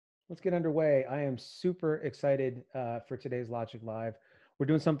Let's get underway. I am super excited for today's Logic Live. We're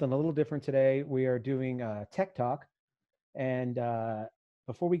doing something a little different today. We are doing Tech Talk. And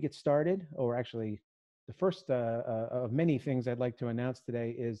before we get started, or actually the first of many things I'd like to announce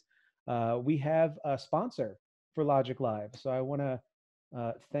today is we have a sponsor for Logic Live. So I want to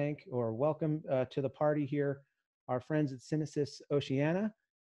thank or welcome to the party here our friends at Synesys Oceania.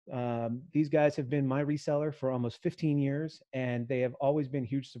 These guys have been my reseller for almost 15 years, and they have always been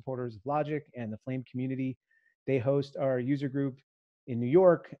huge supporters of Logic and the Flame community. They host our user group in New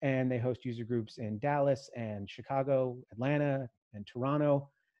York, and they host user groups in Dallas and Chicago, Atlanta, and Toronto,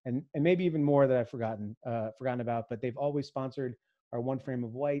 and maybe even more that I've forgotten about. But they've always sponsored our One Frame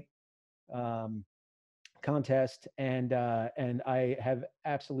of White contest, and I have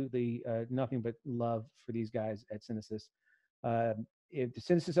absolutely nothing but love for these guys at Synesys. The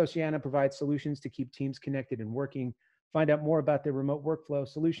Synesys Oceania provides solutions to keep teams connected and working. Find out more about their remote workflow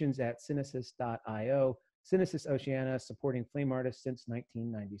solutions at synesys.io. Synesys Oceania, supporting flame artists since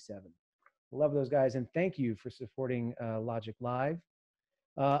 1997. Love those guys, and thank you for supporting Logic Live.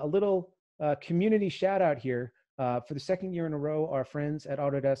 A little community shout out here. For the second year in a row, our friends at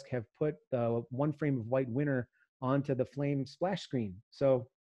Autodesk have put the One Frame of White winner onto the Flame splash screen. So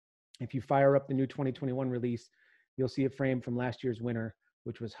if you fire up the new 2021 release, you'll see a frame from last year's winner,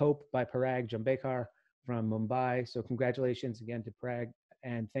 which was Hope by Parag Jambekar from Mumbai. So congratulations again to Parag,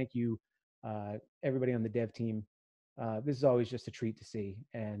 and thank you everybody on the dev team. This is always just a treat to see.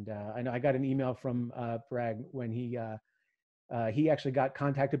 And I know I got an email from Parag when he actually got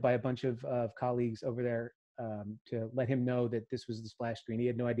contacted by a bunch of colleagues over there to let him know that this was the splash screen. He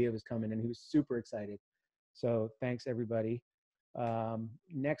had no idea it was coming, and he was super excited. So thanks, everybody.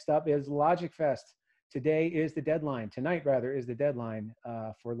 Next up is Logic Fest. Tonight, rather, is the deadline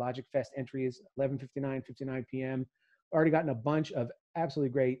for Logic Fest entries, 11:59 p.m. Already gotten a bunch of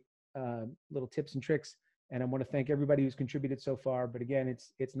absolutely great little tips and tricks, and I want to thank everybody who's contributed so far. But again,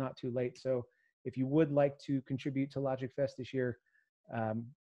 it's not too late. So if you would like to contribute to Logic Fest this year,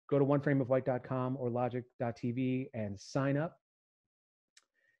 go to oneframeofwhite.com or logic.tv and sign up.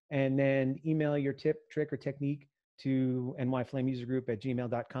 And then email your tip, trick, or technique to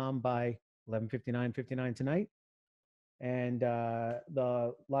nyflameusergroup@gmail.com by 11:59 tonight. And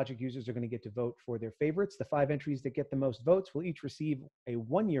the Logic users are going to get to vote for their favorites. The 5 entries that get the most votes will each receive a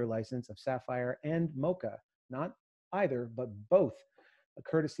 1-year license of Sapphire and Mocha. Not either, but both,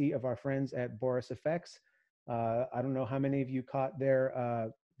 courtesy of our friends at Boris Effects. I don't know how many of you caught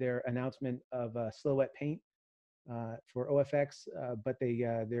their announcement of Silhouette Paint for OFX, but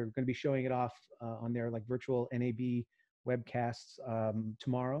they're going to be showing it off on their like virtual NAB webcasts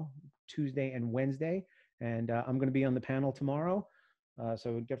tomorrow, Tuesday and Wednesday. And I'm going to be on the panel tomorrow.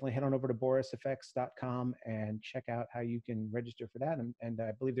 So definitely head on over to borisfx.com and check out how you can register for that. And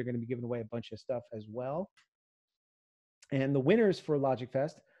I believe they're going to be giving away a bunch of stuff as well. And the winners for Logic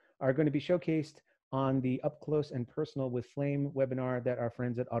Fest are going to be showcased on the Up Close and Personal with Flame webinar that our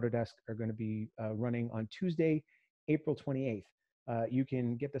friends at Autodesk are going to be running on Tuesday, April 28th. You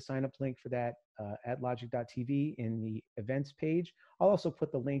can get the sign-up link for that at logic.tv in the events page. I'll also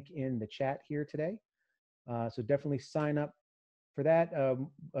put the link in the chat here today. So definitely sign up for that.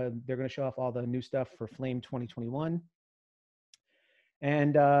 They're going to show off all the new stuff for Flame 2021.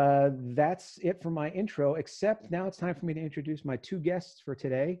 And that's it for my intro, except now it's time for me to introduce my 2 guests for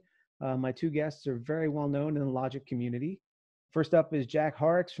today. My 2 guests are very well known in the Logic community. First up is Jack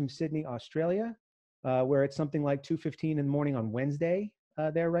Horrocks from Sydney, Australia, where it's something like 2:15 in the morning on Wednesday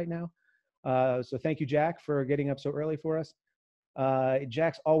there right now. So thank you, Jack, for getting up so early for us.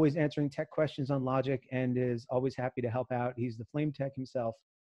 Jack's always answering tech questions on Logic and is always happy to help out. He's the flame tech himself.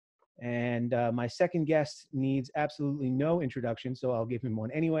 And my second guest needs absolutely no introduction, so I'll give him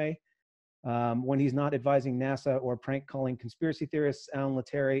one anyway. When he's not advising NASA or prank calling conspiracy theorists, Alan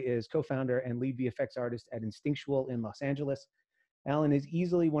Latteri is co-founder and lead VFX artist at Instinctual in Los Angeles. Alan is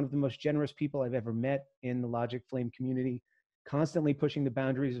easily one of the most generous people I've ever met in the Logic Flame community, constantly pushing the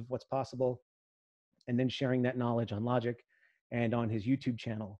boundaries of what's possible and then sharing that knowledge on Logic and on his YouTube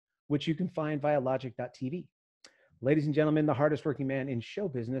channel, which you can find via logic.tv. Ladies and gentlemen, the hardest working man in show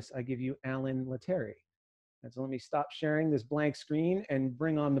business, I give you Alan Latteri. And so let me stop sharing this blank screen and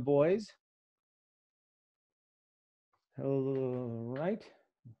bring on the boys. All right.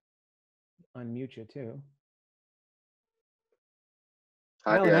 Unmute you too.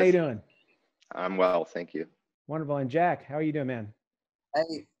 Hi, Alan, guys. how you doing? I'm well, thank you. Wonderful. And Jack, how are you doing, man?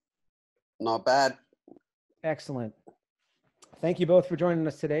 Hey, not bad. Excellent. Thank you both for joining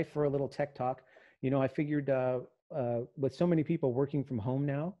us today for a little tech talk. You know, I figured with so many people working from home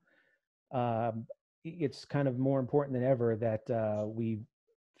now, it's kind of more important than ever that we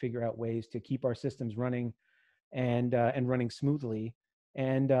figure out ways to keep our systems running and running smoothly.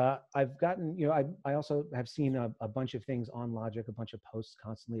 And I've gotten, I also have seen a bunch of things on Logic, a bunch of posts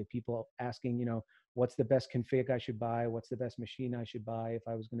constantly of people asking, what's the best config I should buy? What's the best machine I should buy? If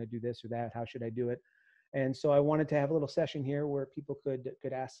I was going to do this or that, how should I do it? And so I wanted to have a little session here where people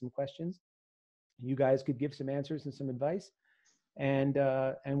could ask some questions. You guys could give some answers and some advice, and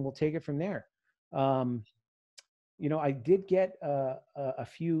we'll take it from there. I did get a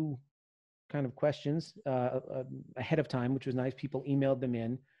few kind of questions ahead of time, which was nice. People emailed them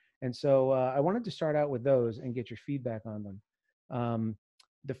in. And so I wanted to start out with those and get your feedback on them.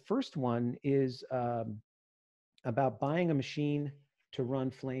 The first one is about buying a machine to run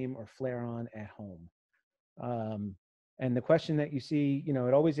Flame or Flare on at home. And the question that you see,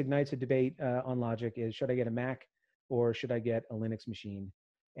 it always ignites a debate on Logic is, should I get a Mac or should I get a Linux machine?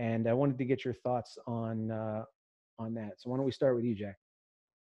 And I wanted to get your thoughts on that. So why don't we start with you, Jack?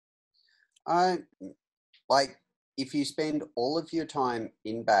 Like, if you spend all of your time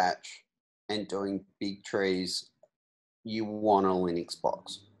in batch and doing big trees, you want a Linux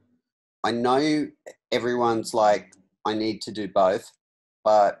box. I know everyone's like, I need to do both,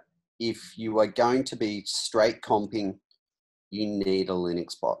 but if you are going to be straight comping, you need a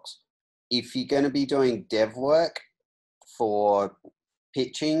Linux box. If you're going to be doing dev work for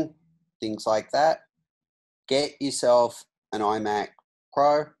pitching, things like that, get yourself an iMac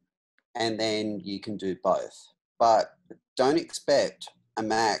Pro, and then you can do both. But don't expect a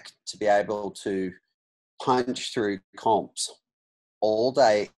Mac to be able to punch through comps all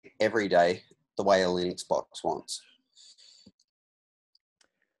day, every day, the way a Linux box wants.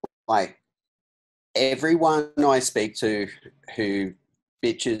 Like, everyone I speak to who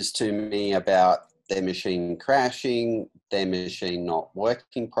bitches to me about their machine crashing, their machine not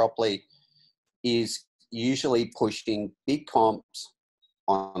working properly, is usually pushing big comps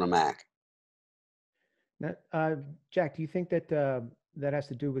on a Mac. Now, Jack, do you think that that has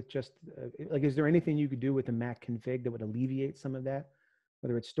to do with just is there anything you could do with the Mac config that would alleviate some of that,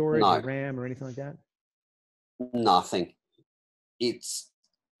 whether it's storage or RAM or anything like that? Nothing.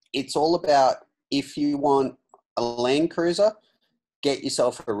 It's all about, if you want a Land Cruiser, get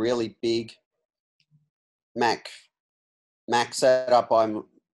yourself a really big Mac setup.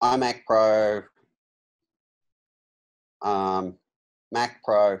 iMac Pro, Mac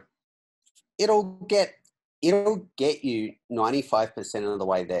Pro. It'll get you 95% of the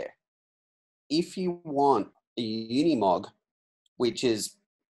way there. If you want a Unimog, which is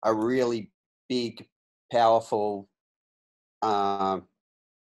a really big, powerful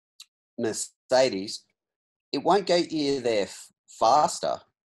Mercedes, it won't get you there faster.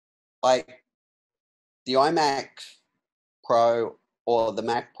 Like, the iMac Pro or the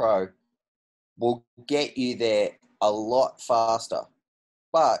Mac Pro will get you there a lot faster.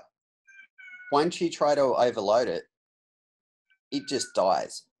 But once you try to overload it, it just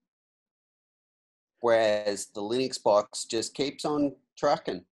dies. Whereas the Linux box just keeps on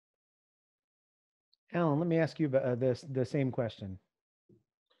trucking. Alan, let me ask you about the same question.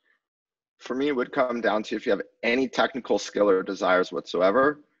 For me, it would come down to if you have any technical skill or desires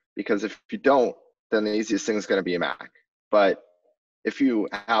whatsoever, because if you don't, then the easiest thing is going to be a Mac. But if you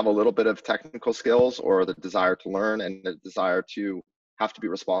have a little bit of technical skills or the desire to learn and the desire to have to be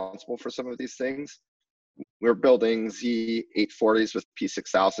responsible for some of these things, we're building Z840s with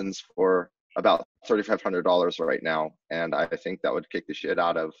P6000s for about $3,500 right now. And I think that would kick the shit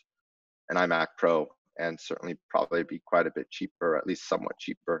out of an iMac Pro, and certainly probably be quite a bit cheaper, at least somewhat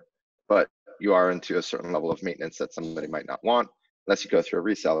cheaper. But you are into a certain level of maintenance that somebody might not want unless you go through a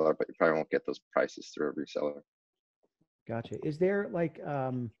reseller, but you probably won't get those prices through a reseller. Gotcha. Is there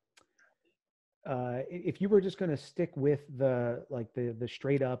if you were just going to stick with the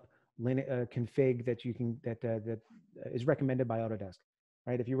straight up Linux config that you can that is recommended by Autodesk,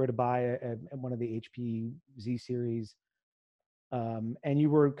 right? If you were to buy one of the HP Z series, and you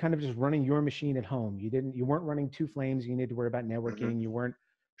were kind of just running your machine at home, you weren't running two Flames, you need to worry about networking, you weren't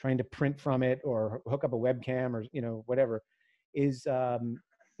trying to print from it or hook up a webcam or whatever. Is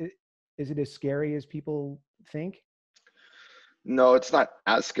it as scary as people think? No, it's not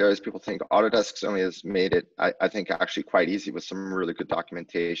as scary as people think. Autodesk certainly has made it, I think, actually quite easy with some really good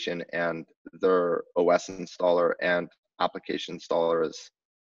documentation, and their OS installer and application installer is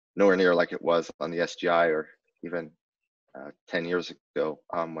nowhere near like it was on the SGI or even 10 years ago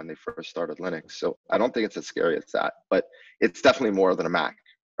when they first started Linux. So I don't think it's as scary as that, but it's definitely more than a Mac,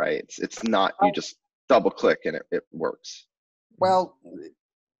 right? It's not, you just double click and it works. Well,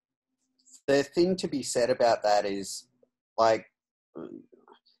 the thing to be said about that is, like,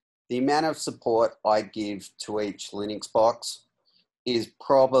 the amount of support I give to each Linux box is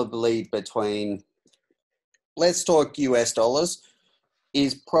probably between, let's talk US dollars,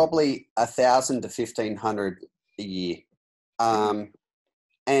 is probably $1,000 to $1,500 a year.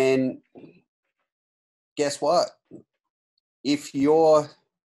 And guess what? If you're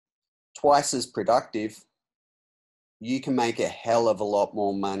twice as productive, you can make a hell of a lot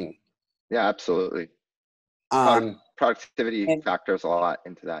more money. Yeah, absolutely. Productivity factors a lot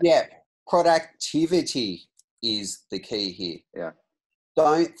into that. Yeah, productivity is the key here. Yeah.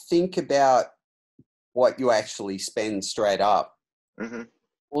 Don't think about what you actually spend straight up. Mm-hmm.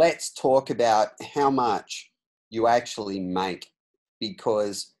 Let's talk about how much you actually make,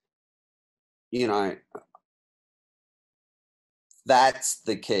 because, you know, that's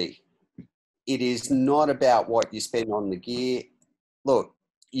the key. It is not about what you spend on the gear. Look,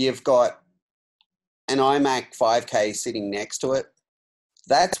 you've got an iMac 5K sitting next to it.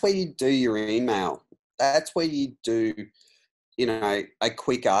 That's where you do your email. That's where you do, you know, a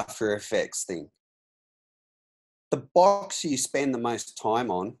quick After Effects thing. The box you spend the most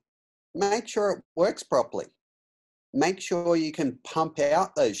time on, make sure it works properly. Make sure you can pump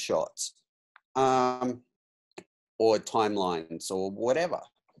out those shots, or timelines or whatever.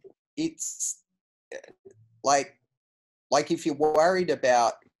 It's like if you're worried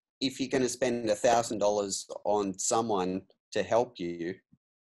about if you're going to spend $1,000 on someone to help you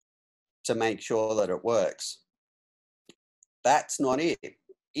to make sure that it works, that's not it.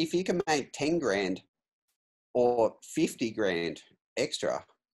 If you can make 10 grand or 50 grand extra,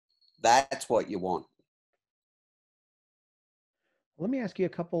 that's what you want. Let me ask you a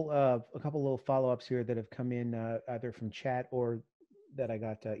couple little follow-ups here that have come in either from chat or that I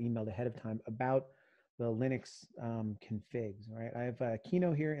got emailed ahead of time about the Linux configs. Right, I have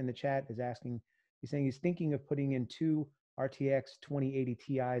Kino here in the chat is asking. He's saying he's thinking of putting in 2 RTX 2080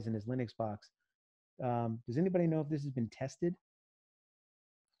 Ti's in his Linux box. Does anybody know if this has been tested?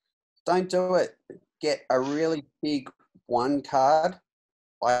 Don't do it. Get a really big one card,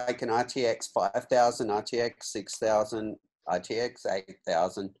 like an RTX 5000, RTX 6000, RTX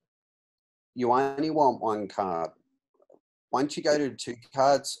 8000. You only want one card. Once you go to 2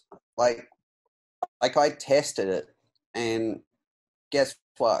 cards, like I tested it, and guess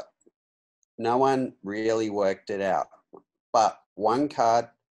what? No one really worked it out. But one card,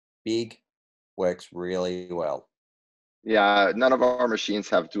 big, works really well. Yeah, none of our machines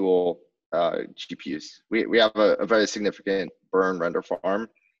have dual GPUs. We have a very significant burn render farm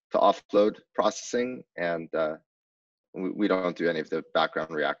to offload processing, and we don't do any of the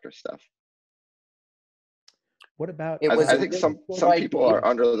background reactor stuff. What about? I think some people are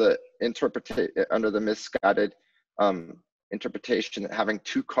under the misguided interpretation that having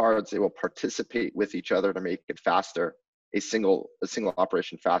 2 cards, they will participate with each other to make it faster, a single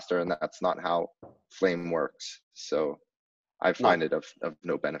operation faster, and that's not how Flame works. So I find it of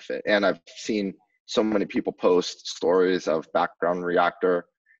no benefit. And I've seen so many people post stories of background reactor,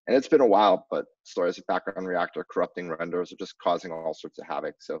 and it's been a while, but stories of background reactor corrupting renders are just causing all sorts of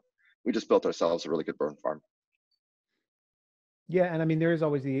havoc. So we just built ourselves a really good burn farm. Yeah, and I mean there is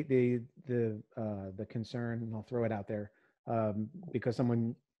always the concern, and I'll throw it out there because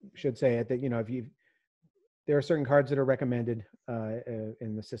someone should say it, that there are certain cards that are recommended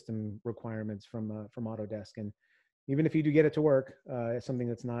in the system requirements from Autodesk, and even if you do get it to work, it's something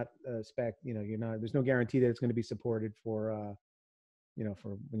that's not spec. There's no guarantee that it's going to be supported for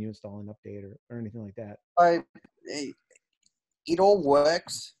for when you install an update or anything like that. It all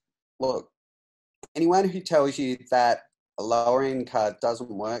works. Look, anyone who tells you that a lower end card doesn't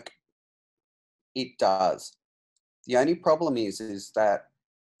work, it does. The only problem is that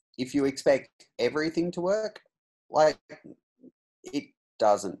if you expect everything to work, like, it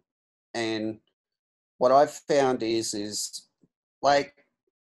doesn't. And what I've found is like,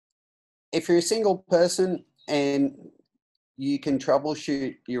 if you're a single person and you can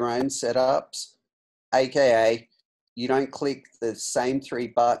troubleshoot your own setups, aka you don't click the same 3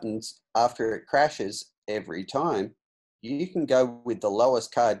 buttons after it crashes every time, you can go with the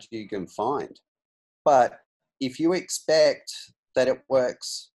lowest card you can find. But if you expect that it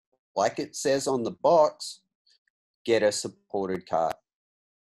works like it says on the box, get a supported card.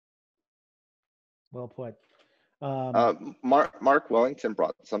 Well put. Mark Wellington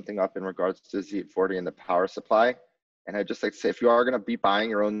brought something up in regards to Z840 and the power supply. And I'd just like to say, if you are going to be buying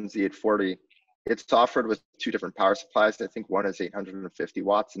your own Z840, it's offered with 2 different power supplies. I think one is 850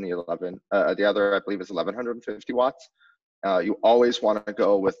 watts and the other, I believe, is 1150 watts. You always want to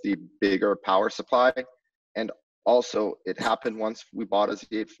go with the bigger power supply. And also, it happened once we bought a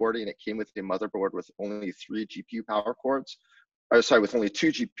Z840 and it came with a motherboard with only 3 GPU power cords. With only 2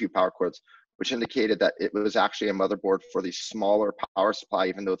 GPU power cords, which indicated that it was actually a motherboard for the smaller power supply,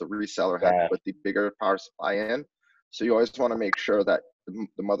 even though the reseller had put the bigger power supply in. So you always want to make sure that the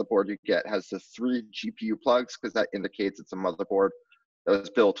motherboard you get has the 3 GPU plugs, because that indicates it's a motherboard that was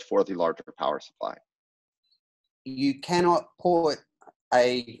built for the larger power supply. You cannot put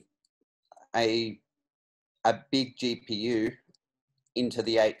a big GPU into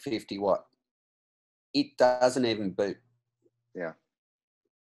the 850 watt. It doesn't even boot. Yeah.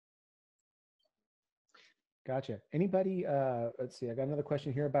 Gotcha. Anybody, let's see, I got another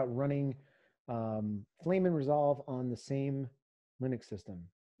question here about running Flame and Resolve on the same Linux system.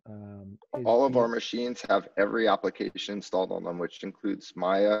 All of our machines have every application installed on them, which includes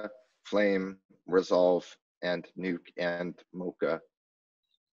Maya, Flame, Resolve, and Nuke, and Mocha.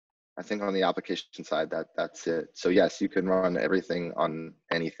 I think on the application side, that's it. So yes, you can run everything on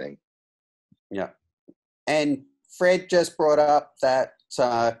anything. Yeah. And Fred just brought up that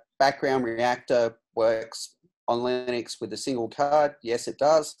background reactor works on Linux with a single card. Yes, it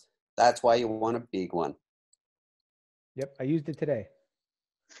does. That's why you want a big one. Yep, I used it today.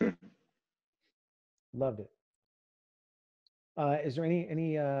 Loved it. Is there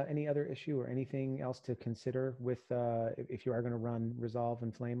any other issue or anything else to consider with if you are going to run Resolve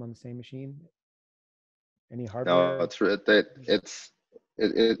and Flame on the same machine? Any hardware? No,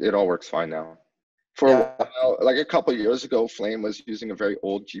 it all works fine now. For a while, like a couple of years ago, Flame was using a very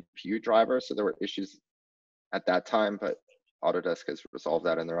old GPU driver, so there were issues at that time, but Autodesk has resolved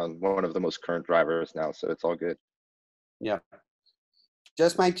that, and they're on one of the most current drivers now, so it's all good. Yeah.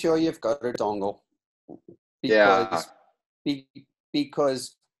 Just make sure you've got a dongle. Because,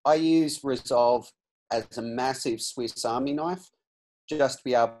 because I use Resolve as a massive Swiss Army knife, just to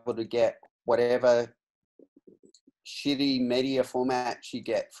be able to get whatever shitty media formats you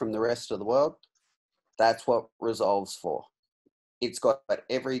get from the rest of the world. That's what Resolve's for. It's got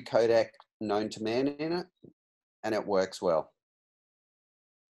every codec known to man in it, and it works well.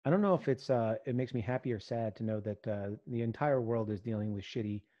 I don't know if it's it makes me happy or sad to know that the entire world is dealing with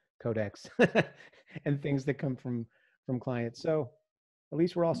shitty codecs and things that come from clients. So at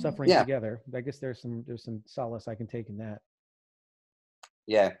least we're all suffering together. I guess there's some solace I can take in that.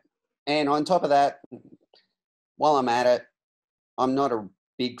 Yeah. And on top of that, while I'm at it, I'm not a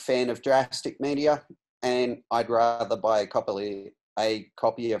big fan of drastic media, and I'd rather buy a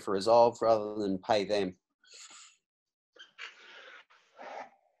copy of Resolve rather than pay them.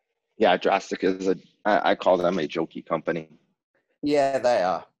 Yeah, Drastic is I call them a jokey company. Yeah, they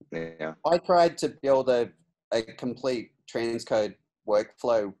are. Yeah. I tried to build a complete transcode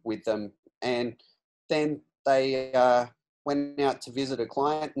workflow with them, and then they went out to visit a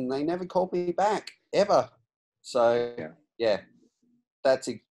client and they never called me back ever. So yeah,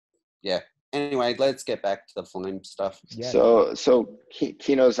 Anyway, let's get back to the Flame stuff. Yeah. So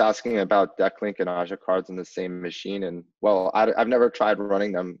Kino's asking about Decklink and Aja cards in the same machine, and well, I've never tried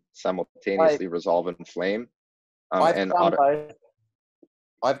running them simultaneously, Resolve and Flame. I've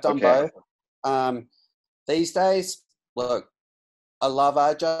done both. These days, look, I love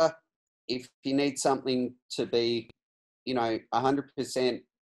Aja. If you need something to be, 100%,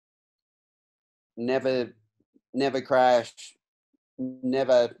 never crash,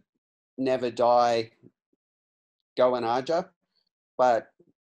 never die, go in Aja. But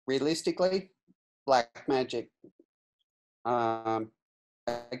realistically, Black Magic, a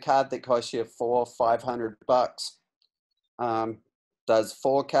card that costs you $400-500, does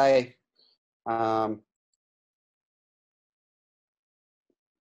 4K.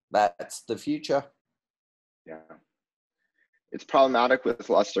 That's the future. Yeah. It's problematic with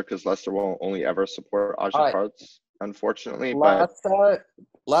Luster because Luster will only ever support Aja cards, unfortunately.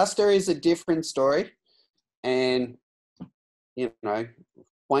 Luster is a different story. And,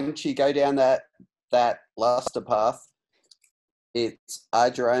 once you go down that Luster path, it's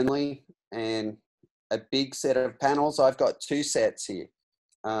Aja only and a big set of panels. I've got 2 sets here.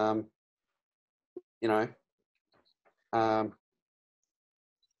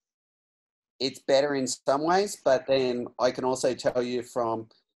 It's better in some ways, but then I can also tell you from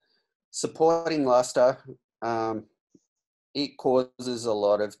supporting Luster, it causes a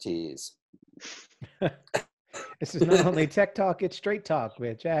lot of tears. This is not only tech talk, it's straight talk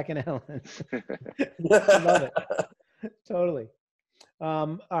with Jack and Ellen. I love it. Totally.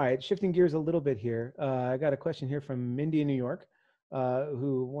 All right, shifting gears a little bit here. I got a question here from Mindy in New York,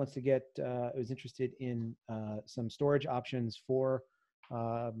 who wants to is interested in some storage options for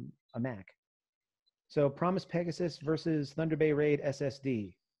a Mac. So Promise Pegasus versus Thunder Bay RAID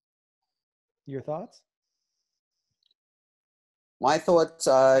SSD. Your thoughts? My thoughts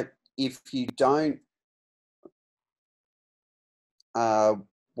are, if you don't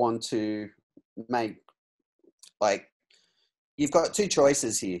want to make, like, you've got two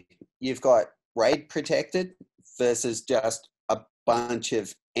choices here. You've got RAID protected versus just a bunch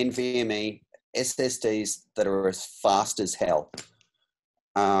of NVMe SSDs that are as fast as hell.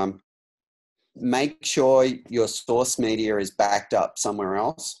 Make sure your source media is backed up somewhere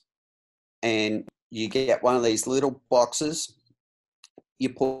else, and you get one of these little boxes. You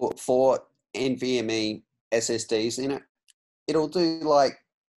put 4 NVMe SSDs in it. It'll do like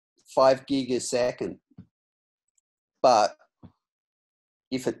 5 gig a second. But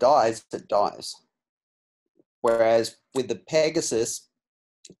if it dies, it dies. Whereas with the Pegasus,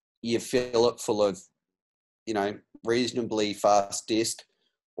 you fill it full of, reasonably fast disk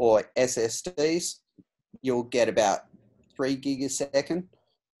or SSDs, you'll get about 3 gig a second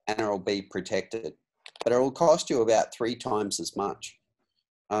and it'll be protected. But it'll cost you about 3 times as much.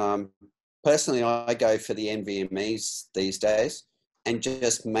 Personally, I go for the NVMEs these days and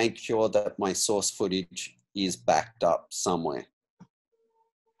just make sure that my source footage is backed up somewhere.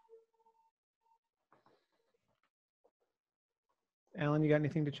 Alan, you got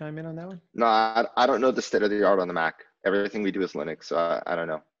anything to chime in on that one? No, I don't know the state of the art on the Mac. Everything we do is Linux, so I don't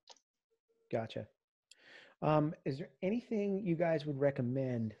know. Gotcha. Is there anything you guys would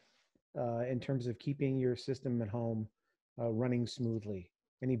recommend in terms of keeping your system at home running smoothly?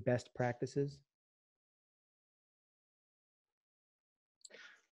 Any best practices?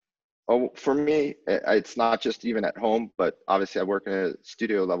 Oh, for me, it's not just even at home, but obviously I work in a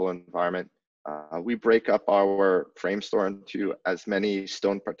studio level environment. We break up our frame store into as many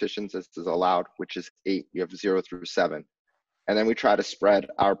stone partitions as is allowed, which is 8. You have 0 through 7. And then we try to spread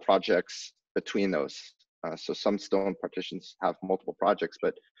our projects between those. So some stone partitions have multiple projects,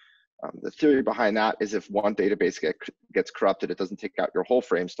 but the theory behind that is if one database gets corrupted, it doesn't take out your whole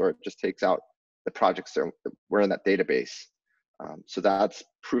frame store, it just takes out the projects that were in that database. So that's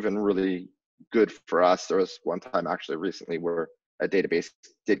proven really good for us. There was one time actually recently where a database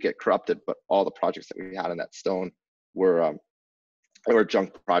did get corrupted, but all the projects that we had in that stone were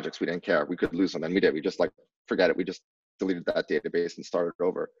junk projects. We didn't care. We could lose them, and we did. We just forget it. We just deleted that database and started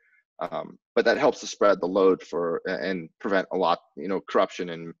over. But that helps to spread the load and prevent a lot, corruption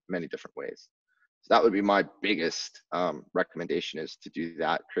in many different ways. So that would be my biggest recommendation, is to do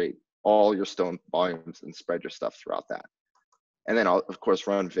that. Create all your stone volumes and spread your stuff throughout that. And then of course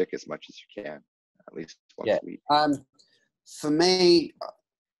run Vic as much as you can, at least once a week. For me,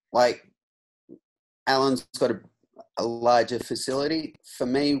 like, Alan's got a larger facility. For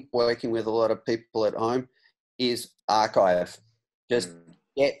me, working with a lot of people at home is archive. Just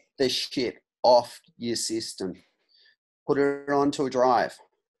get the shit off your system. Put it onto a drive.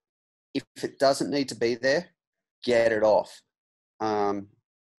 If it doesn't need to be there, get it off.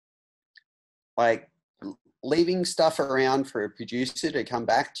 Leaving stuff around for a producer to come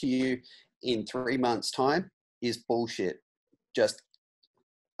back to you in 3 months' time is bullshit. Just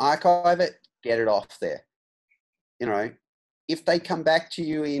archive it, get it off there. If they come back to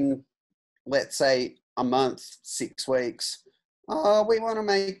you in, let's say, a month, 6 weeks, we want to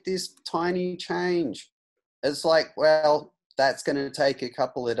make this tiny change. It's like, well, that's going to take a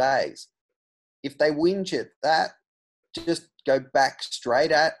couple of days. If they whinge at that, just go back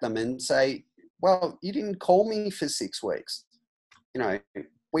straight at them and say, well, you didn't call me for 6 weeks.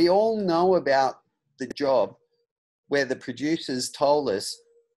 We all know about the job where the producers told us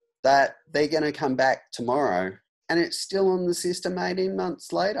that they're going to come back tomorrow and it's still on the system 18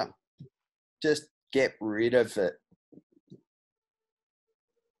 months later. Just get rid of it. I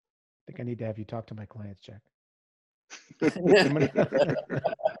think I need to have you talk to my clients, Jack.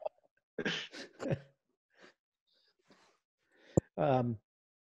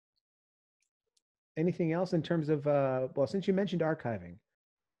 Anything else in terms of, well, since you mentioned archiving,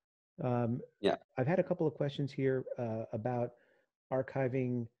 I've had a couple of questions here about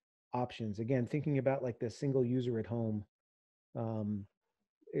archiving options. Again, thinking about like the single user at home,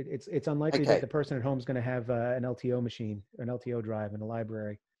 it's unlikely that the person at home is going to have an LTO machine, an LTO drive, and a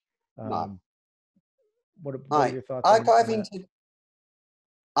library. No. What are your thoughts on that?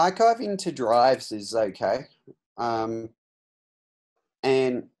 Archiving to drives is okay.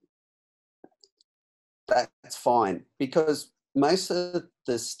 And that's fine, because most of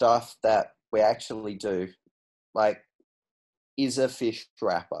the stuff that we actually do, is a fish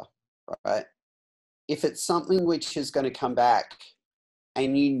wrapper, right? If it's something which is going to come back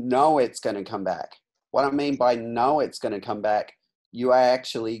and it's going to come back, what I mean by it's going to come back, you are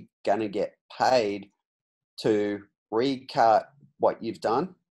actually going to get paid to recut what you've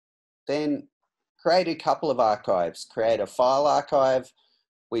done, then create a couple of archives. Create a file archive,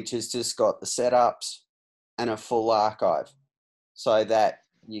 which has just got the setups, and a full archive, so that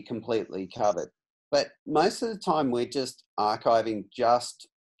you're completely covered. But most of the time, we're just archiving just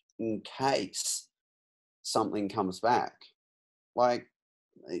in case something comes back. Like,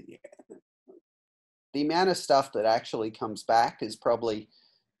 the amount of stuff that actually comes back is probably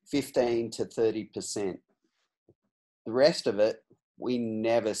 15 to 30%. The rest of it, we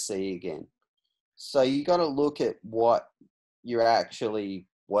never see again. So you got to look at what you're actually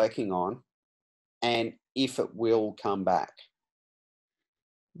working on and if it will come back.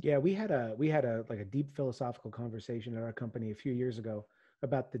 Yeah, we had a like a deep philosophical conversation at our company a few years ago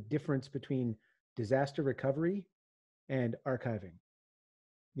about the difference between disaster recovery and archiving.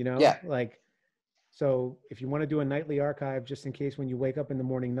 You know, Yeah. like, so if you want to do a nightly archive just in case when you wake up in the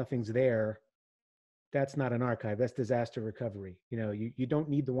morning nothing's there, that's not an archive. That's disaster recovery. You know, you don't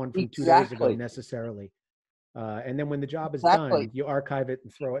need the one from 2 days ago Exactly. necessarily. And then when the job is Exactly. done, you archive it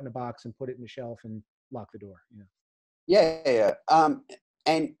and throw it in a box and put it in a shelf and lock the door. You know? Yeah.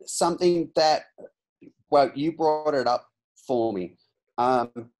 And something that, well, you brought it up for me.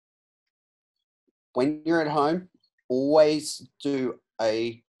 When you're at home, always do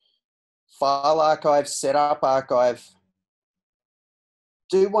a file archive, setup archive.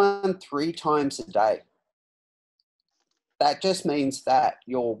 Do one 3 times a day. That just means that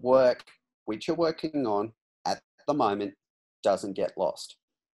your work, which you're working on at the moment, doesn't get lost.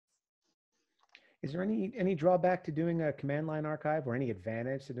 Is there any drawback to doing a command line archive or any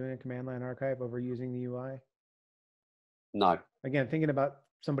advantage to doing a command line archive over using the UI? No. Again, thinking about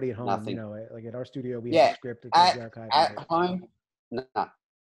somebody at home, Nothing. you know, like at our studio, we have a script that does the archiving. At home,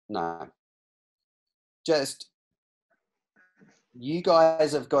 no. Just, you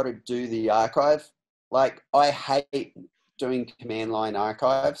guys have got to do the archive. Like, I hate doing command line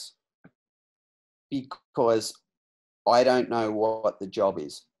archives because I don't know what the job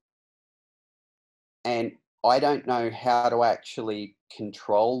is. And I don't know how to actually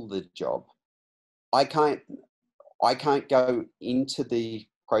control the job. I can't go into the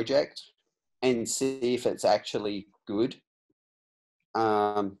project and see if it's actually good.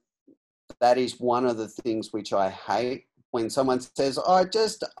 That is one of the things which I hate when someone says, "Oh,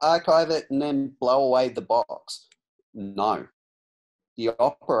 just archive it and then blow away the box." No, the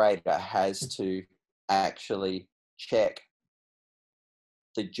operator has to actually check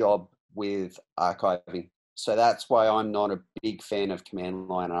the job with archiving. So that's why I'm not a big fan of command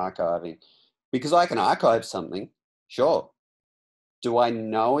line archiving, because I can archive something, sure. Do I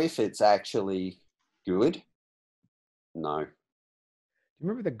know if it's actually good? No. Do you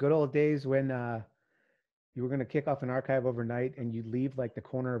remember the good old days when you were going to kick off an archive overnight and you'd leave like the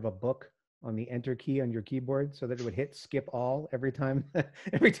corner of a book on the enter key on your keyboard so that it would hit skip all every time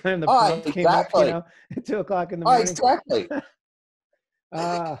every time the prompt came up, you know, at 2 o'clock in the morning? Exactly.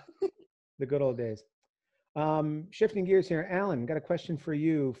 The good old days. Shifting gears here, Alan, got a question for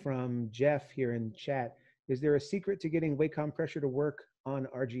you from Jeff here in chat. Is there a secret to getting Wacom Pressure to work on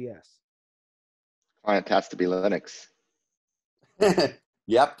RGS? Client has to be Linux.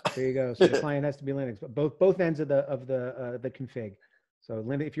 Yep. There you go. So the client has to be Linux, but both ends of the config. So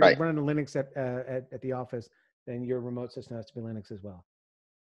if you're running a Linux at the office, then your remote system has to be Linux as well.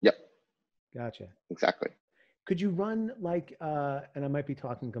 Yep. Gotcha. Exactly. Could you run like, and I might be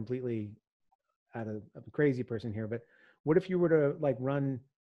talking completely out of a crazy person here, but what if you were to like run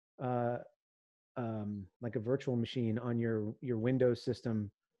like a virtual machine on your Windows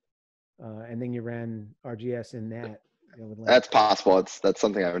system, and then you ran RGS in that? You know, that's possible. That's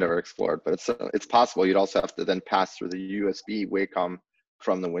something I've never explored, but it's possible. You'd also have to then pass through the USB Wacom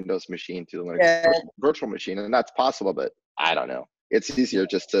from the Windows machine to the Linux virtual machine, and that's possible. But I don't know. It's easier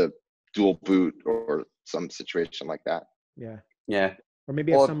just to dual boot or some situation like that. Yeah. Or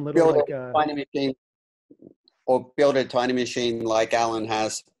maybe have some little like tiny machine, or build a tiny machine like Alan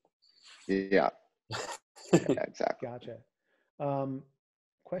has. Yeah. Exactly. Gotcha.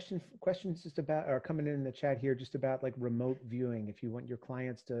 Questions just about are coming in the chat here, just about like remote viewing. If you want your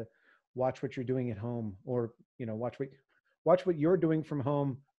clients to watch what you're doing at home, or you know, watch what you're doing from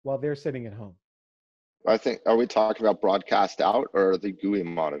home while they're sitting at home. I think, are we talking about broadcast out or the GUI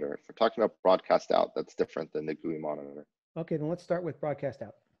monitor? If we're talking about broadcast out, that's different than the GUI monitor. Okay, then let's start with broadcast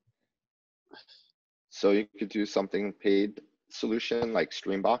out. So you could do something paid solution like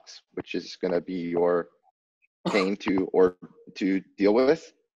Streambox, which is going to be your pain to deal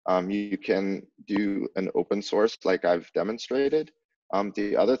with. You can do an open source like I've demonstrated.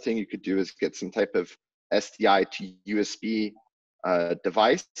 The other thing you could do is get some type of SDI to USB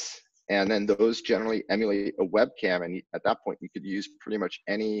device, and then those generally emulate a webcam, and at that point you could use pretty much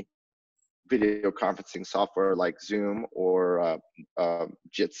any video conferencing software like Zoom or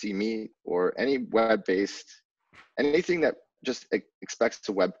Jitsi Meet or any web-based, anything that just expects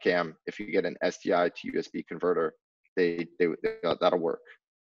a webcam. If you get an SDI to USB converter, that'll work.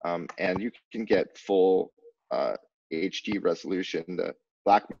 And you can get full HD resolution. The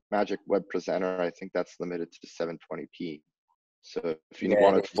Blackmagic Web Presenter, I think that's limited to 720p. So if you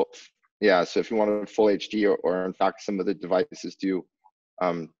wanted full, so if you wanted full HD, or in fact some of the devices do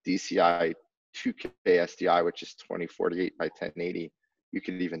DCI 2K SDI, which is 2048 by 1080, you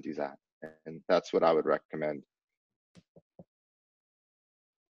could even do that, and that's what I would recommend.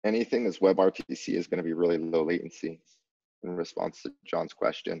 Anything as WebRTC is going to be really low latency, in response to John's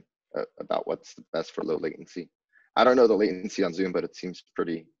question about what's the best for low latency. I don't know the latency on Zoom, but it seems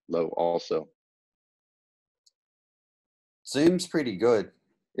pretty low also. Zoom's pretty good.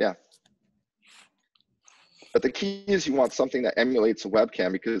 Yeah. But the key is you want something that emulates a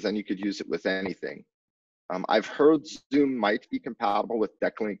webcam, because then you could use it with anything. I've heard Zoom might be compatible with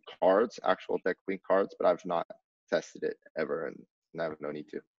Decklink cards, actual Decklink cards, but I've not tested it ever, and I have no need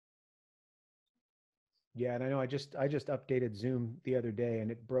to. Yeah, and I know I just updated Zoom the other day, and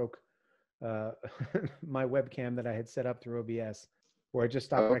it broke my webcam that I had set up through OBS, where I just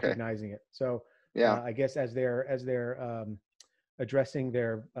stopped recognizing it. So yeah, I guess as they're addressing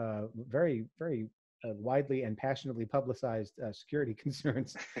their very widely and passionately publicized security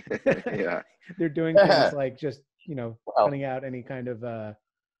concerns, yeah, they're doing things like just cutting out any kind of they're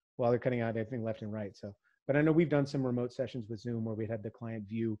cutting out everything left and right. So, but I know we've done some remote sessions with Zoom where we had the client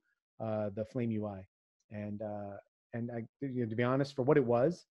view the Flame UI, and I, to be honest, for what it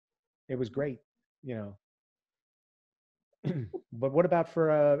was great, But what about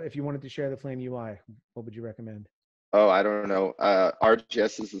for if you wanted to share the Flame UI, what would you recommend? Oh, I don't know.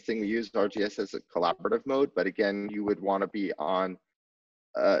 RGS is the thing we use. RGS has a collaborative mode, but again, you would want to be on,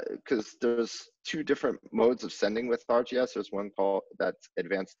 because there's two different modes of sending with RGS. There's one called that's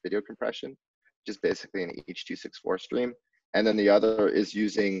advanced video compression, which is basically an H.264 stream, and then the other is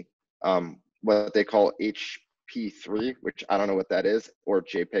using what they call HP3, which I don't know what that is, or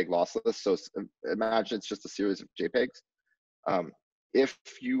JPEG lossless. So imagine it's just a series of JPEGs. If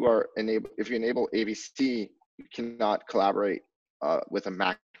you enable AVC, you cannot collaborate with a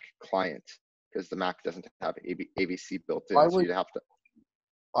Mac client, because the Mac doesn't have AVC built in. So you'd have to.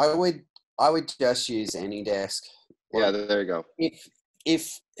 I would just use AnyDesk. Yeah, there you go. If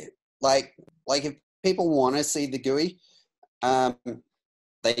if people want to see the GUI,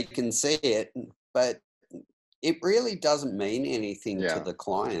 they can see it, but it really doesn't mean anything to the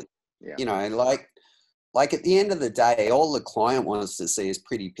client. Yeah. Like at the end of the day, all the client wants to see is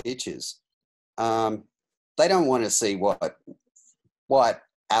pretty pictures. They don't want to see what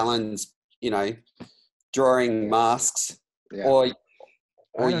Alan's, drawing masks, or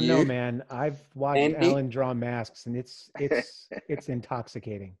I don't know, man. I've watched Andy? Alan draw masks, and it's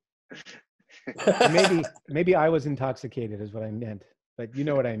intoxicating. Maybe I was intoxicated is what I meant, but you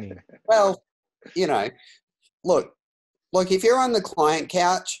know what I mean. Well, look, if you're on the client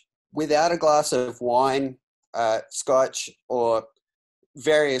couch without a glass of wine, scotch, or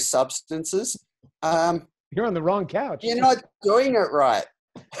various substances, you're on the wrong couch. You're not doing it right.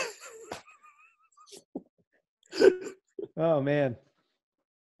 Oh, man.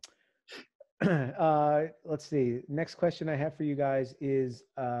 Let's see. Next question I have for you guys is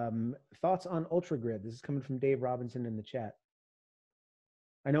thoughts on UltraGrid. This is coming from Dave Robinson in the chat.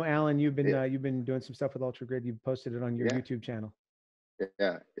 I know, Alan, you've been doing some stuff with UltraGrid. You've posted it on your YouTube channel.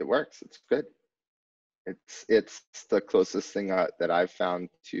 Yeah, it works. It's good. It's the closest thing that I've found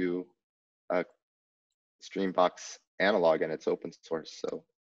to Streambox analog, and it's open source, so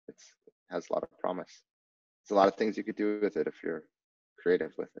it has a lot of promise. There's a lot of things you could do with it if you're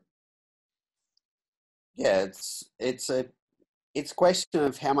creative with it. Yeah, it's a question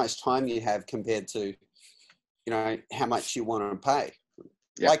of how much time you have compared to, how much you want to pay.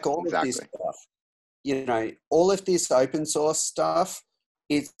 Yeah, like all of this stuff, all of this open source stuff,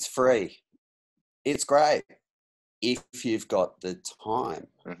 it's free. It's great if you've got the time.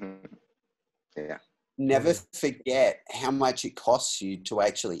 Mm-hmm. Yeah. Never forget how much it costs you to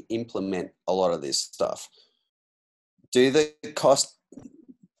actually implement a lot of this stuff. Do the cost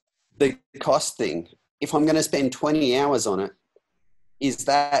thing. If I'm going to spend 20 hours on it, is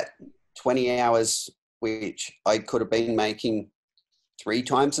that 20 hours which I could have been making 3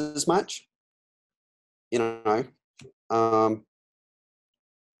 times as much?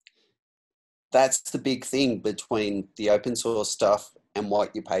 That's the big thing between the open source stuff and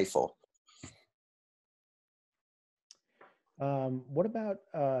what you pay for. What about,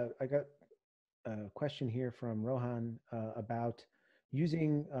 I got a question here from Rohan about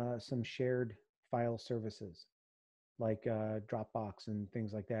using some shared file services like Dropbox and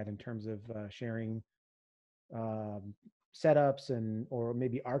things like that in terms of sharing setups and or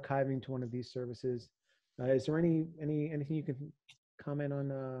maybe archiving to one of these services. Is there anything you can comment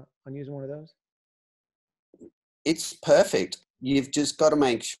on using one of those? It's perfect. You've just got to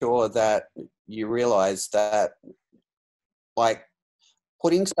make sure that you realize that, like,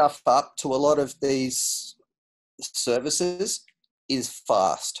 putting stuff up to a lot of these services is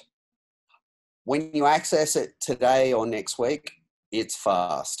fast. When you access it today or next week, it's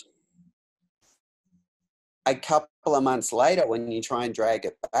fast. A couple of months later, when you try and drag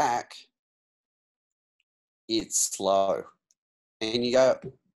it back, it's slow. And you go,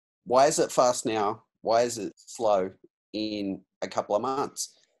 why is it fast now? Why is it slow in a couple of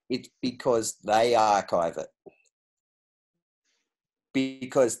months? It's because they archive it.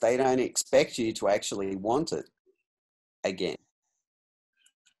 Because they don't expect you to actually want it again.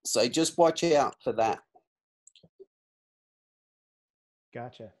 So just watch out for that.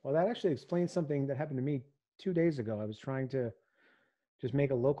 Gotcha. Well, that actually explains something that happened to me 2 days ago. I was trying to just make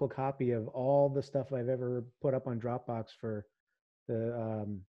a local copy of all the stuff I've ever put up on Dropbox for the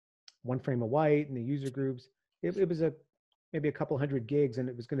One Frame of White and the user groups. It was maybe a couple hundred gigs, and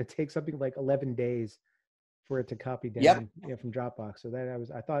it was going to take something like 11 days for it to copy down from Dropbox. So that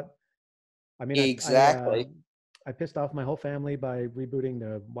Exactly. I pissed off my whole family by rebooting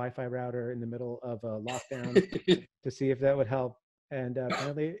the Wi-Fi router in the middle of a lockdown to see if that would help. And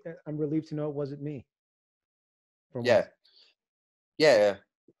apparently, I'm relieved to know it wasn't me. Yeah. Yeah.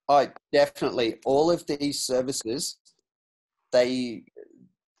 I definitely, all of these services, they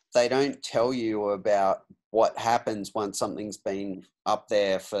don't tell you about what happens once something's been up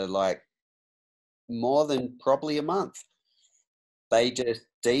there for like more than probably a month. They just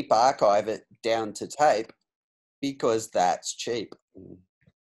deep archive it down to tape because that's cheap.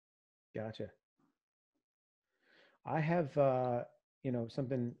 Gotcha. I have,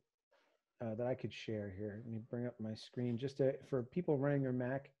 something that I could share here. Let me bring up my screen just for people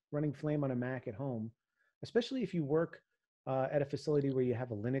running Flame on a Mac at home, especially if you work at a facility where you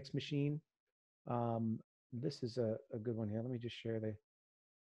have a Linux machine. This is a good one here. Let me just share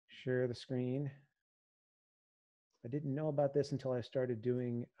the screen. I didn't know about this until I started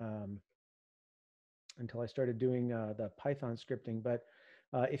doing the Python scripting. But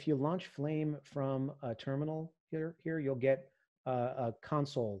if you launch Flame from a terminal here you'll get a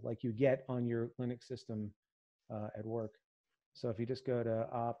console like you get on your Linux system at work. So if you just go to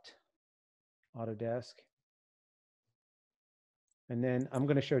opt Autodesk, and then I'm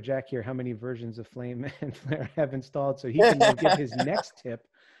going to show Jack here how many versions of Flame and Flare I have installed, so he can then give his next tip.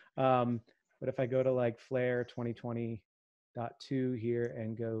 But if I go to like Flare 2020.2 here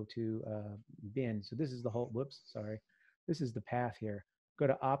and go to bin, so this is the whole, this is the path here. Go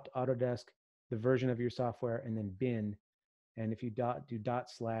to opt Autodesk, the version of your software, and then bin. And if you do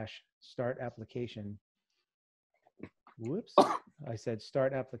 /start application, whoops, I said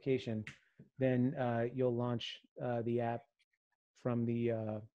start application, then you'll launch the app from the,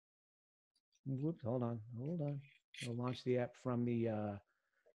 hold on. You'll launch the app from the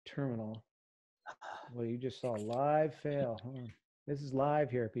terminal. Well, you just saw a live fail. Hold on. This is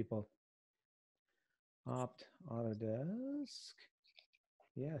live here, people. Opt Autodesk.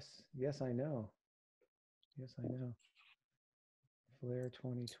 Yes, I know. Flare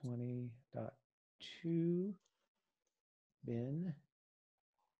 2020.2 bin.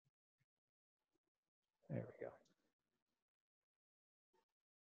 There we go.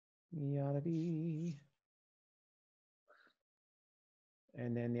 Yada-dee.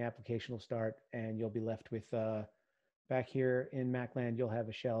 And then the application will start, and you'll be left with back here in Macland, you'll have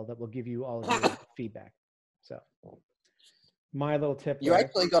a shell that will give you all of your feedback. So my little tip. You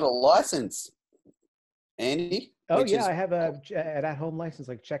actually got a license, Andy? Oh yeah, I have an at-home license,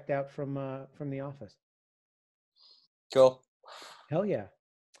 like checked out from the office. Cool. Hell yeah.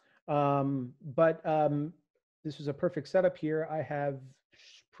 But this was a perfect setup here. I have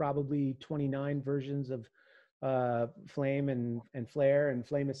probably 29 versions of Flame and Flare and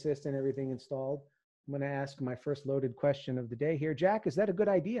Flame Assist and everything installed. I'm going to ask my first loaded question of the day here. Jack, is that a good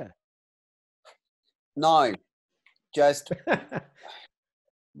idea? No, just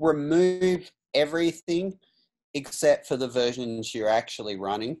remove everything except for the versions you're actually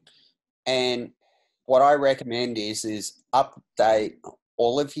running. And what I recommend is update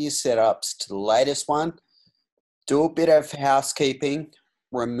all of your setups to the latest one. Do a bit of housekeeping.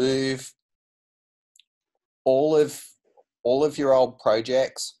 Remove all of your old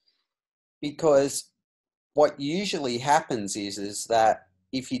projects, because what usually happens is that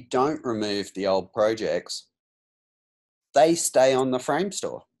if you don't remove the old projects, they stay on the frame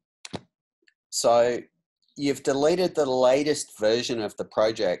store. So you've deleted the latest version of the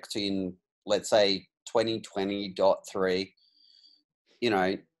project in, let's say, 2020.3, you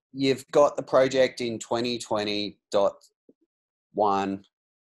know, you've got the project in 2020.1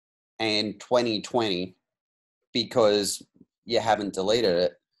 and 2020 because you haven't deleted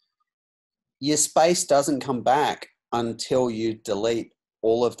it. Your space doesn't come back until you delete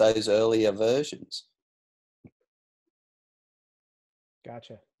all of those earlier versions.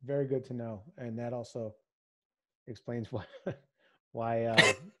 Gotcha. Very good to know. And that also explains why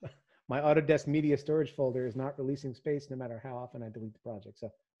my Autodesk media storage folder is not releasing space no matter how often I delete the project.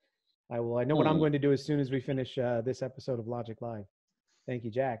 So I know what I'm going to do as soon as we finish this episode of Logic Live. Thank you,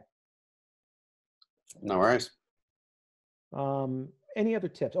 Jack. No worries. Any other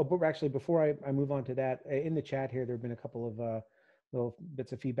tips? Oh, but actually, before I move on to that, in the chat here, there have been a couple of little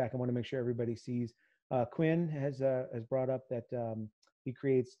bits of feedback I want to make sure everybody sees. Quinn has brought up that he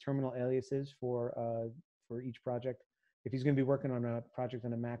creates terminal aliases for each project if he's going to be working on a project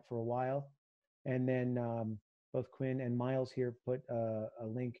on a Mac for a while. And then both Quinn and Miles here put a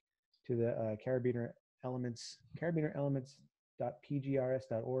link to the Carabiner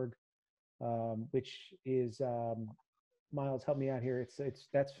elements.pgrs.org, which is Miles, help me out here.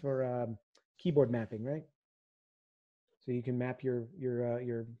 That's for keyboard mapping, right? So you can map your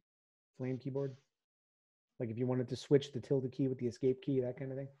Flame keyboard, like if you wanted to switch the tilde key with the escape key, that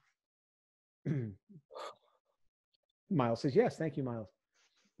kind of thing. Miles says yes. Thank you, Miles.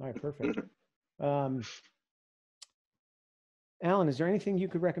 All right, perfect. Alan, is there anything you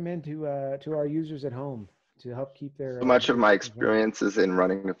could recommend to our users at home to help keep their? So much of my experience is in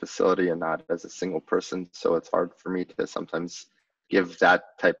running a facility and not as a single person, so it's hard for me to sometimes give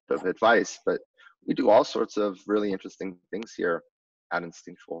that type of advice. But we do all sorts of really interesting things here at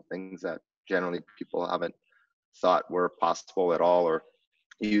Instinctual, things that generally people haven't thought were possible at all, or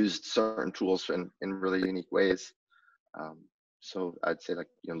used certain tools in really unique ways. So I'd say, like,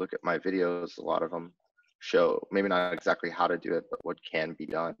 look at my videos. A lot of them show maybe not exactly how to do it, but what can be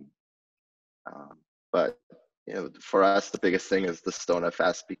done. But for us, the biggest thing is the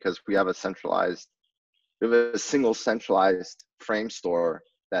StoneFS, because we have a single centralized frame store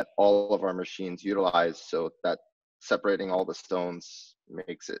that all of our machines utilize. So that separating all the stones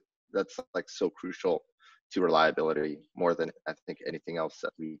that's like so crucial to reliability more than I think anything else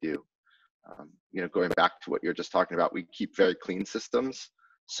that we do. Going back to what you're just talking about, we keep very clean systems,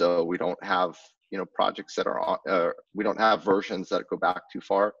 so we don't have projects that are we don't have versions that go back too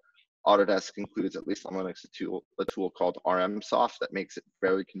far. Autodesk includes, at least on Linux, a tool called RMSoft that makes it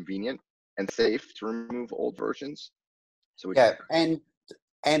very convenient and safe to remove old versions. So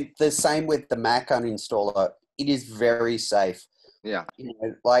and the same with the Mac uninstaller. It is very safe. Yeah.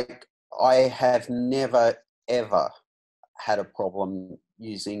 Like I have never ever had a problem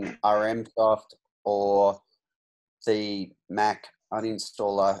using RMSoft or the Mac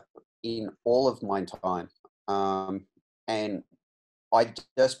uninstaller in all of my time. And I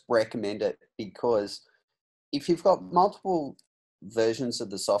just recommend it because if you've got multiple versions of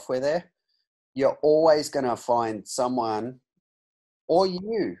the software there, you're always going to find someone or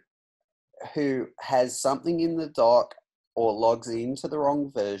you who has something in the dock or logs into the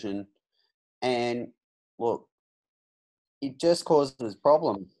wrong version. And look, it just causes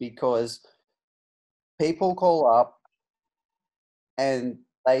problems because people call up and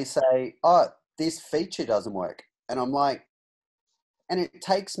they say, oh, this feature doesn't work. And I'm like, and it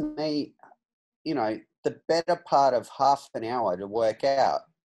takes me, the better part of half an hour to work out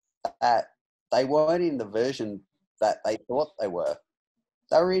that they weren't in the version that they thought they were.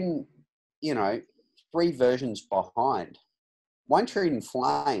 They were in, 3 versions behind. Once you're in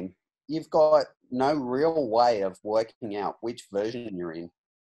Flame, you've got no real way of working out which version you're in.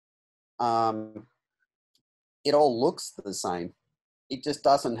 It all looks the same. It just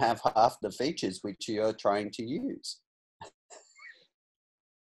doesn't have half the features which you're trying to use.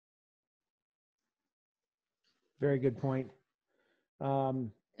 Very good point.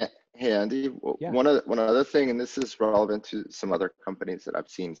 Hey, Andy, Yeah. one other thing, and this is relevant to some other companies that I've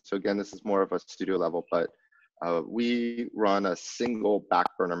seen. So again, this is more of a studio level, but we run a single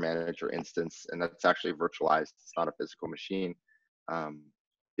Backburner manager instance, and that's actually virtualized. It's not a physical machine.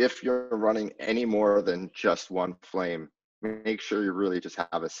 If you're running any more than just one Flame, make sure you really just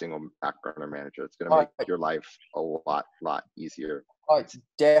have a single Backburner manager. It's going to make your life a lot easier. Oh,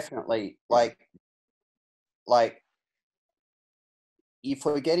 definitely. Like if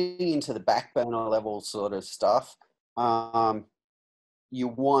we're getting into the Backburner level sort of stuff, you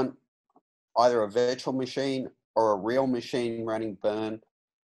want either a virtual machine or a real machine running Burn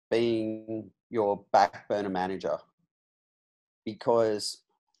being your Backburner manager. Because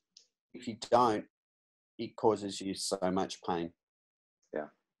if you don't, it causes you so much pain. Yeah.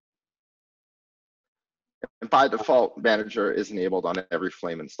 And by default, manager is enabled on every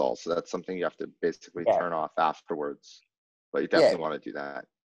Flame install. So that's something you have to basically turn off afterwards. But you definitely want to do that.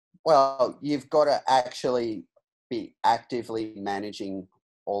 Well, you've got to actually be actively managing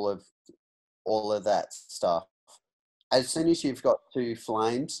all of that stuff. As soon as you've got 2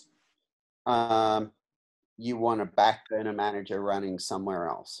 Flames, you want a Backburner manager running somewhere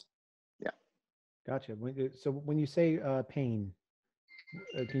else. Yeah. Gotcha. So when you say pain,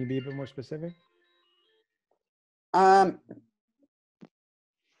 can you be a bit more specific?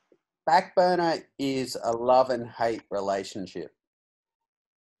 Backburner is a love and hate relationship.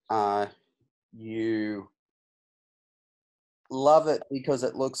 You love it because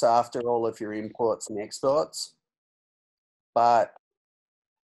it looks after all of your imports and exports, but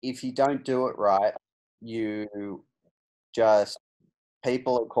if you don't do it right,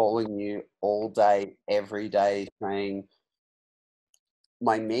 people are calling you all day, every day, saying,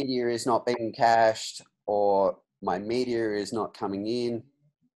 my media is not being cached, or my media is not coming in,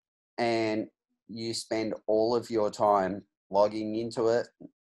 and you spend all of your time logging into it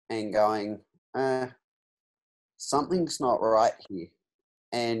and going, something's not right here.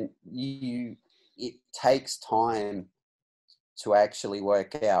 And it takes time to actually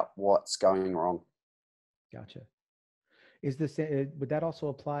work out what's going wrong. Gotcha. Is this would that also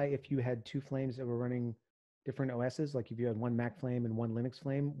apply if you had 2 Flames that were running different OSs? Like if you had one Mac Flame and one Linux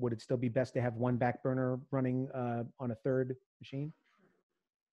Flame, would it still be best to have one Backburner running on a third machine?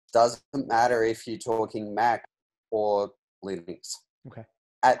 Doesn't matter if you're talking Mac or Linux. Okay.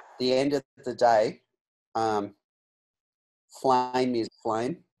 At the end of the day, Flame is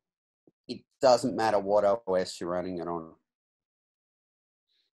Flame. It doesn't matter what OS you're running it on.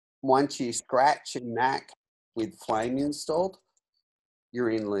 Once you scratch a Mac with Flame installed, you're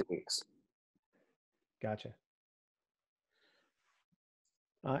in Linux. Gotcha.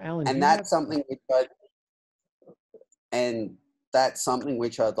 Alan, and that's something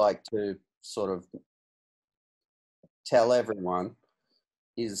which I'd like to sort of tell everyone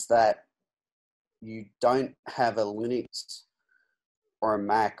is that you don't have a Linux or a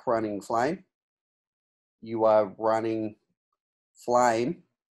Mac running Flame. You are running Flame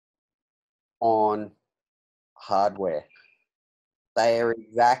on hardware. They are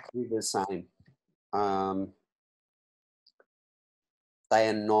exactly the same. They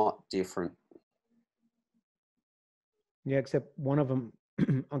are not different. Yeah, except one of them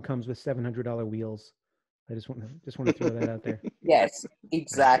comes with $700 wheels. I just want to throw that out there. Yes,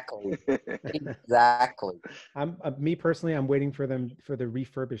 exactly. Exactly. Me personally, I'm waiting for the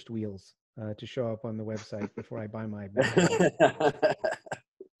refurbished wheels to show up on the website before I buy my Mac.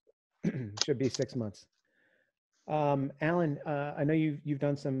 Should be 6 months. Alan, I know you've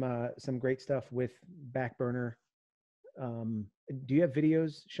done some great stuff with Backburner. Do you have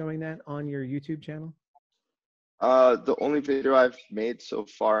videos showing that on your YouTube channel? The only video I've made so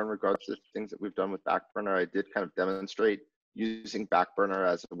far in regards to things that we've done with Backburner, I did kind of demonstrate using Backburner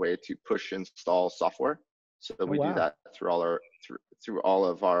as a way to push install software. So we do that through all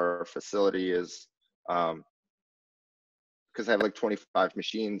of our facility is because I have like 25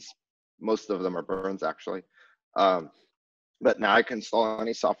 machines. Most of them are burns actually. But now I can install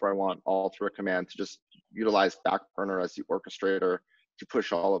any software I want all through a command to just utilize Backburner as the orchestrator to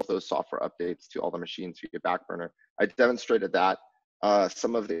push all of those software updates to all the machines via Backburner. I demonstrated that.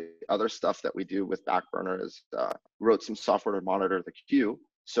 Some of the other stuff that we do with Backburner is wrote some software to monitor the queue.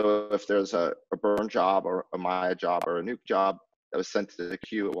 So if there's a burn job or a Maya job or a nuke job that was sent to the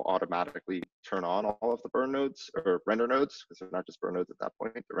queue, it will automatically turn on all of the burn nodes or render nodes, because they're not just burn nodes at that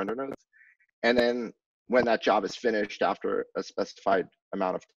point, they're render nodes. And then when that job is finished after a specified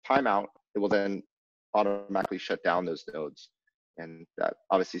amount of timeout, it will then automatically shut down those nodes. And that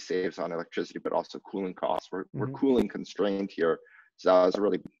obviously saves on electricity, but also cooling costs. We're cooling constrained here. So that was a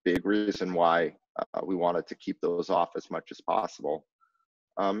really big reason why we wanted to keep those off as much as possible.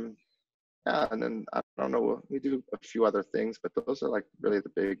 Yeah, and then I don't know, we do a few other things, but those are like really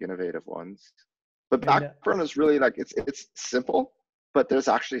the big innovative ones. But Backburner is really like, it's simple, but there's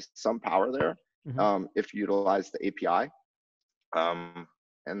actually some power there if you utilize the API.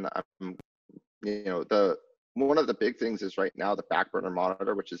 And one of the big things is right now the Backburner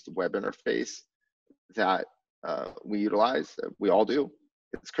monitor, which is the web interface that we utilize, we all do.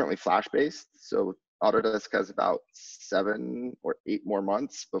 It's currently Flash based. So Autodesk has about 7 or 8 more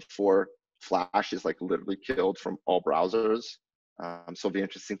months before Flash is like literally killed from all browsers. So it'll be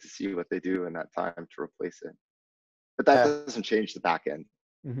interesting to see what they do in that time to replace it. But that doesn't change the back end,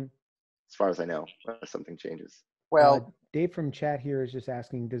 as far as I know, unless something changes. Well, Dave from chat here is just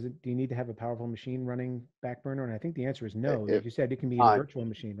asking, do you need to have a powerful machine running Backburner? And I think the answer is no. Like you said, it can be a virtual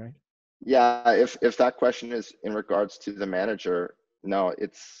machine, right? Yeah, if that question is in regards to the manager, no,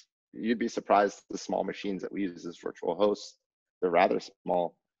 you'd be surprised the small machines that we use as virtual hosts. They're rather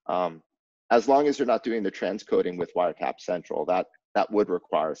small. As long as you're not doing the transcoding with Wiretap Central, that would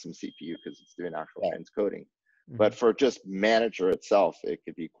require some CPU because it's doing actual transcoding. But for just manager itself, it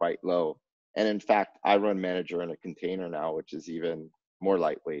could be quite low. And in fact, I run manager in a container now, which is even more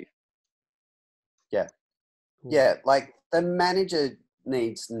lightweight. Yeah. Cool. Yeah, like the manager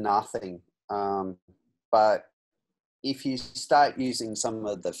needs nothing. But if you start using some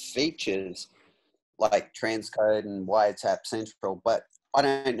of the features like transcode and Wiretap Central, but I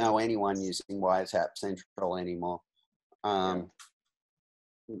don't know anyone using Wiretap Central anymore.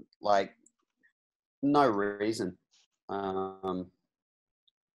 Like, no reason.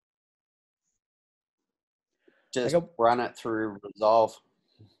 Just run it through Resolve.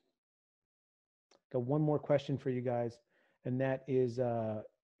 Got one more question for you guys, and that is,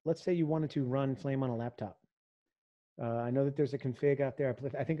 let's say you wanted to run Flame on a laptop. I know that there's a config out there.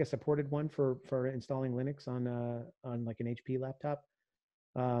 I think I supported one for installing Linux on like an HP laptop.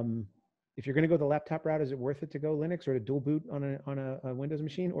 If you're going to go the laptop route, is it worth it to go Linux or to dual boot on a Windows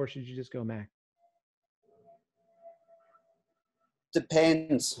machine, or should you just go Mac?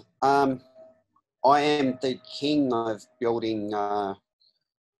 Depends. I am the king of building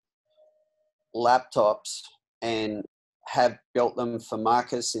laptops and have built them for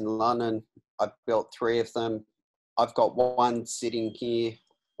Marcus in London. I've built 3 of them. I've got one sitting here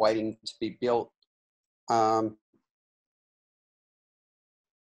waiting to be built.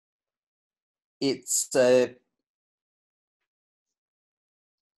 It's the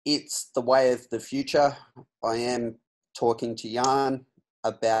way of the future. I am talking to Jan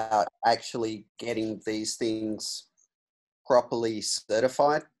about actually getting these things properly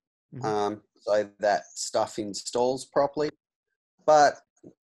certified, so that stuff installs properly. But,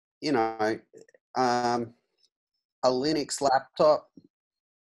 you know, a Linux laptop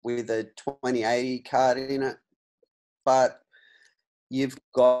with a 2080 card in it, but you've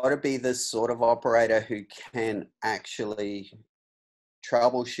got to be the sort of operator who can actually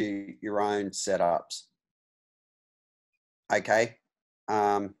troubleshoot your own setups. Okay.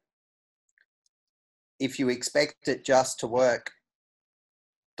 If you expect it just to work,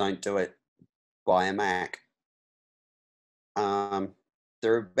 don't do it. Buy a Mac.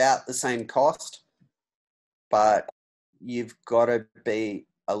 They're about the same cost, but you've got to be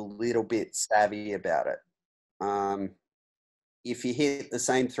a little bit savvy about it. If you hit the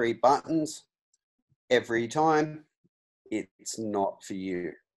same 3 buttons every time, it's not for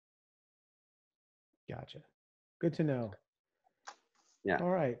you. Gotcha. Good to know. Yeah. All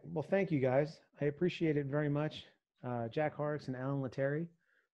right. Well, thank you guys. I appreciate it very much. Jack Horrocks and Alan Latteri,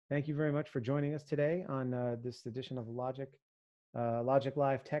 thank you very much for joining us today on this edition of Logic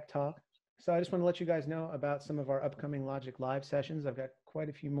Live Tech Talk. So I just want to let you guys know about some of our upcoming Logic Live sessions. I've got quite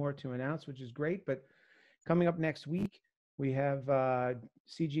a few more to announce, which is great. But coming up next week, we have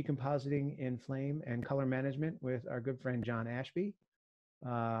CG compositing in Flame and color management with our good friend John Ashby.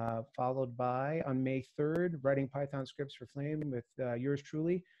 Followed by on May 3rd, writing Python scripts for Flame with yours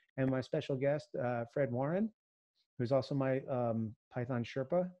truly and my special guest, Fred Warren, who's also my Python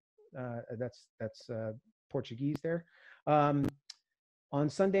Sherpa. That's Portuguese there. On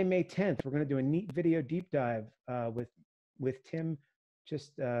Sunday, May 10th, we're going to do a neat video deep dive with Tim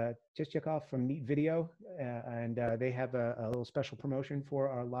Chistyakov from Neat Video, and they have a little special promotion for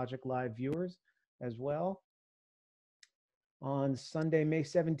our Logic Live viewers as well. On Sunday, May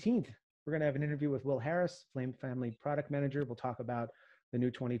 17th, we're going to have an interview with Will Harris, Flame Family Product Manager. We'll talk about the new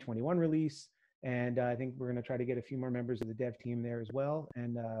 2021 release, and I think we're going to try to get a few more members of the dev team there as well,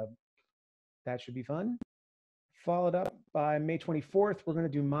 and that should be fun. Followed up by May 24th, we're going to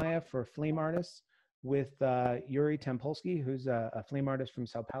do Maya for Flame Artists with Yuri Tempolsky, who's a Flame artist from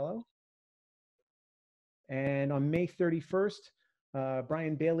Sao Paulo. And on May 31st,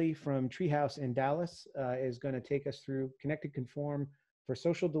 Brian Bailey from Treehouse in Dallas is going to take us through Connected Conform for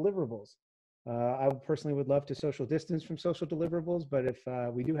social deliverables. I personally would love to social distance from social deliverables, but if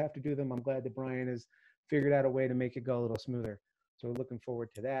we do have to do them, I'm glad that Brian has figured out a way to make it go a little smoother. So we're looking forward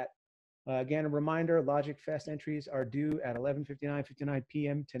to that. Again, a reminder, Logic Fest entries are due at 11:59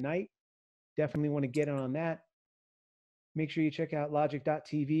 p.m. tonight. Definitely want to get in on that. Make sure you check out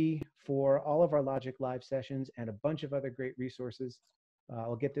logic.tv for all of our Logic Live sessions and a bunch of other great resources.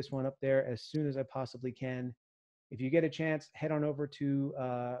 I'll get this one up there as soon as I possibly can. If you get a chance, head on over to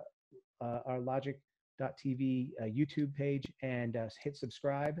our logic.tv YouTube page and hit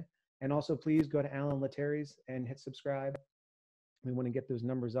subscribe. And also, please go to Alan Latteri's and hit subscribe. We want to get those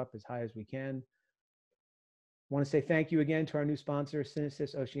numbers up as high as we can. I want to say thank you again to our new sponsor,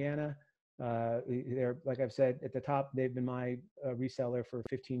 Synesys Oceania. They're, like I've said at the top, they've been my reseller for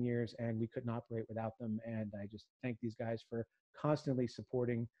 15 years, and we couldn't operate without them. And I just thank these guys for constantly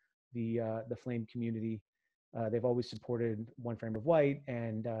supporting the Flame community. They've always supported One Frame of White,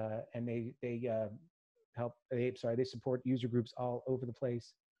 and they help. They support user groups all over the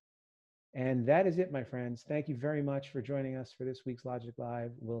place. And that is it, my friends. Thank you very much for joining us for this week's Logik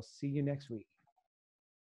Live. We'll see you next week.